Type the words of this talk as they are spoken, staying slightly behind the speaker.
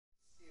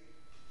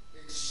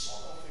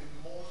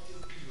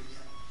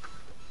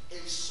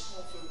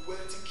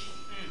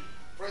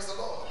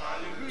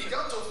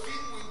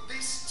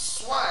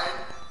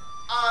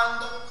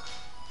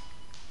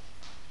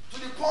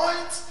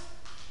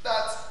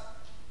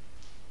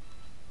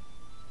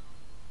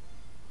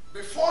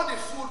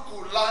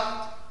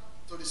land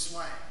to the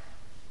swine,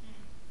 he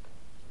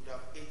would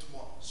have ate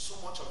more, so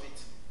much of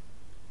it,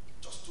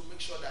 just to make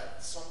sure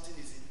that something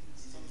is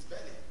in his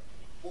belly.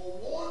 But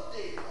one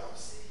day, I would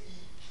say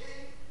he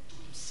came to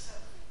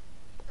himself.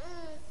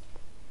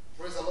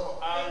 Praise the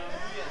Lord.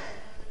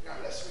 Now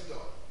let's read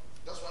on.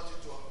 Just want you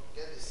to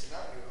get the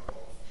scenario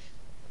of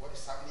what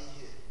is happening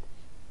here.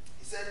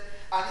 He said,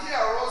 and he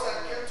arose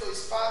and came to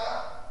his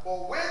father,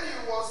 but when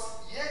he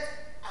was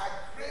yet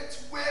a great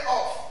way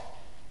off,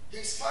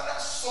 his father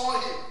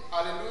saw him.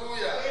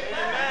 Hallelujah.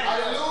 Amen.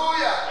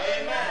 Hallelujah.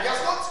 Amen. He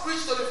has not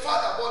preached to the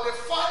father, but the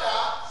father,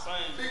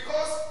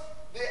 because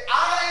the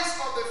eyes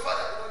of the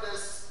father,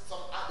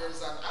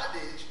 there's an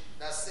adage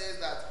that says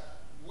that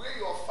where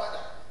your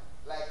father,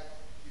 like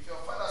if your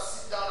father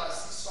sit down and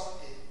see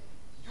something,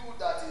 you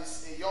that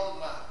is a young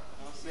man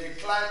may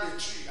climb a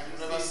tree and you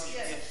never see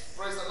it. Yes.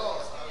 Praise the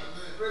Lord.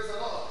 Hallelujah. Praise the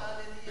Lord.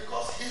 Hallelujah.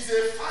 Because he's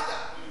a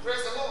father.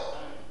 Praise the Lord.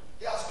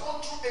 He has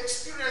gone through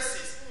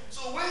experiences.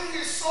 So when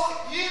he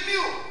saw, he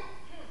knew.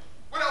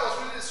 When I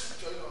was reading the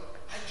scripture,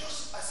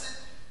 I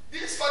said,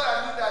 this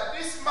father knew that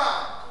this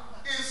man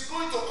is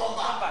going to come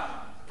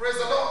back. Praise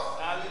the Lord.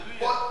 Hallelujah.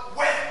 But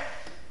when?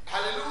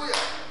 Hallelujah.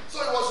 So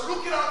he was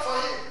looking out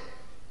for him.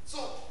 So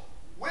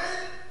when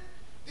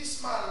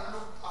this man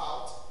looked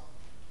out,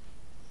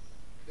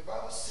 the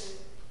Bible said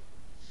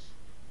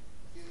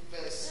in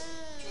verse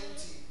 20,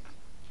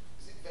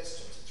 is it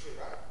verse 23,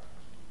 right?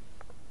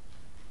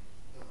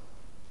 No.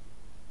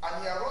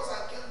 And he arose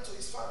and came to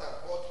his father,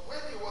 but when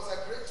he was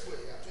a great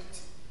way, at 20,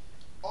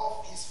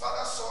 of his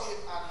father saw him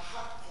and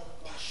had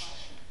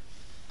compassion,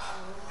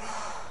 and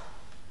ran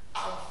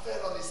and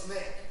fell on his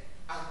neck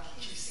and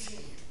kissed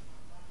him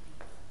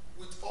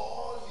with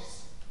all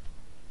his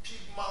pig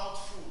mouth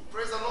food.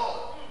 Praise the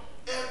Lord.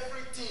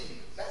 Everything.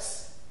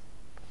 That's,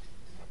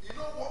 you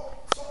know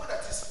what? Someone that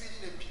is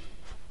feeding a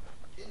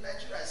pig. In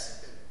Nigeria, I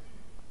see them.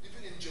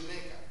 Even in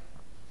Jamaica.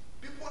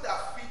 People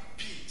that feed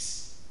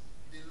pigs,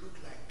 they look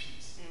like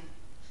pigs.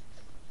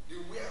 They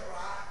wear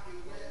rag, they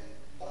wear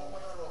all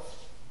manner of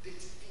dirty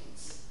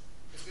things.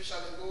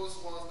 Especially those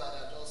ones that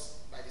are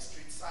just by the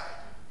street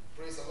side.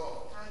 Praise the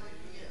Lord.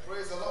 Hallelujah.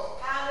 Praise the Lord.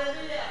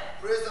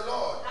 Hallelujah. Praise the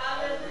Lord.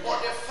 Hallelujah.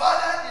 But the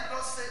father did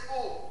not say,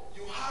 oh,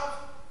 you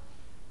have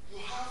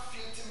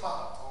filthy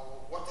mouth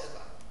or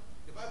whatever.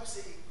 The Bible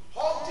says he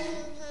hugged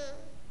him,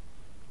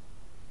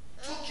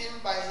 took him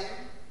by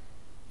him,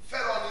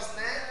 fell on his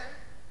neck,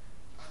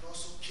 and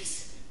also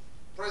kissed him.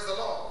 Praise the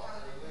Lord.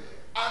 Hallelujah.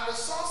 And the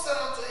son said